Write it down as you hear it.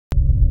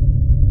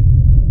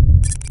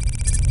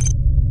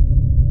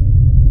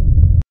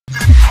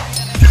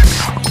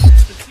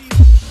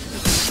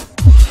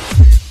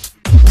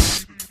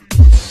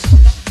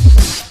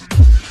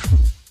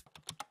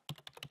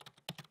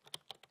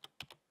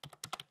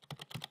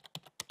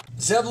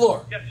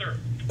Zeblor. Yes, sir.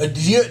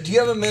 Do you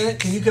have a minute?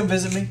 Can you come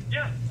visit me?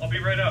 Yeah, I'll be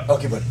right up.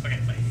 Okay, buddy. Okay,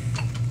 bye.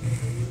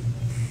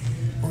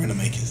 We're gonna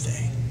make his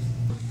day.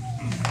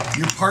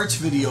 Your parts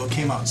video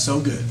came out so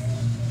good.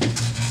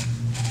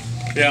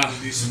 Yeah.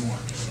 Do some more.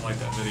 I like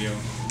that video.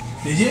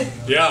 Did you?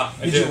 Yeah,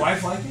 I did. Did your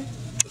wife like it?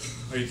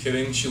 Are you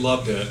kidding? She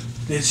loved it.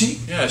 Did she?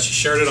 Yeah, she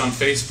shared it on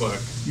Facebook.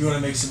 You want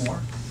to make some more?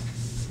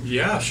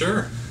 Yeah,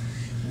 sure.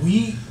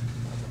 We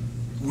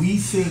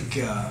think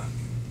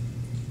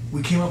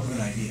we came up with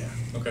an idea.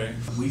 Okay.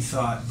 We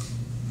thought,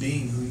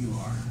 being who you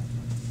are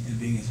and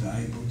being as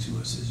valuable to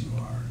us as you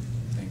are,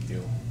 Thank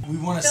you. we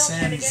want to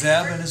send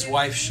Zeb and his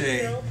wife Shay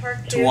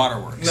to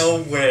WaterWerks.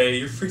 No way.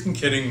 You're freaking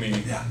kidding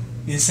me. Yeah,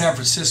 in San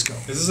Francisco.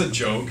 Is this a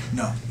joke?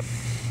 No.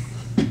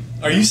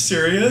 Are you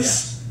serious?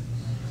 Yes.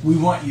 We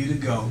want you to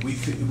go.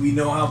 We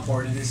know how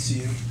important it is to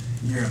you.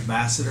 You're an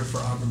ambassador for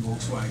Auburn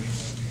Volkswagen,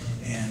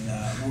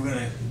 and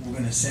we're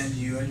gonna send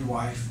you and your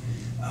wife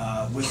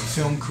with the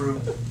film crew,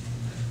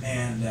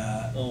 and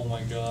Oh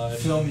my god.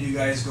 film you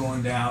guys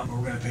going down.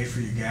 We're gonna pay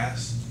for your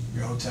gas,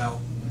 your hotel,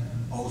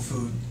 all the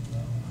food.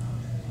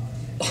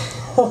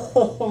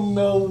 Oh,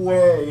 no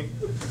way.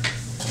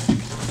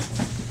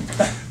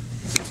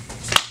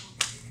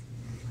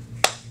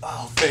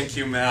 Oh, thank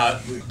you,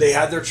 Matt. They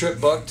had their trip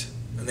booked,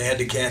 and they had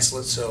to cancel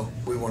it, so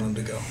we want them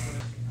to go.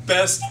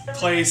 Best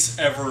place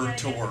ever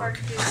to work.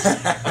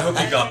 I hope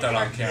you got that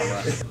on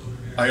camera.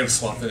 I gotta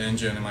swap that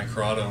engine in my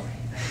Corrado.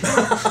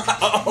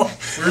 Oh,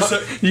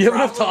 You have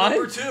enough time?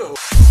 Number 2.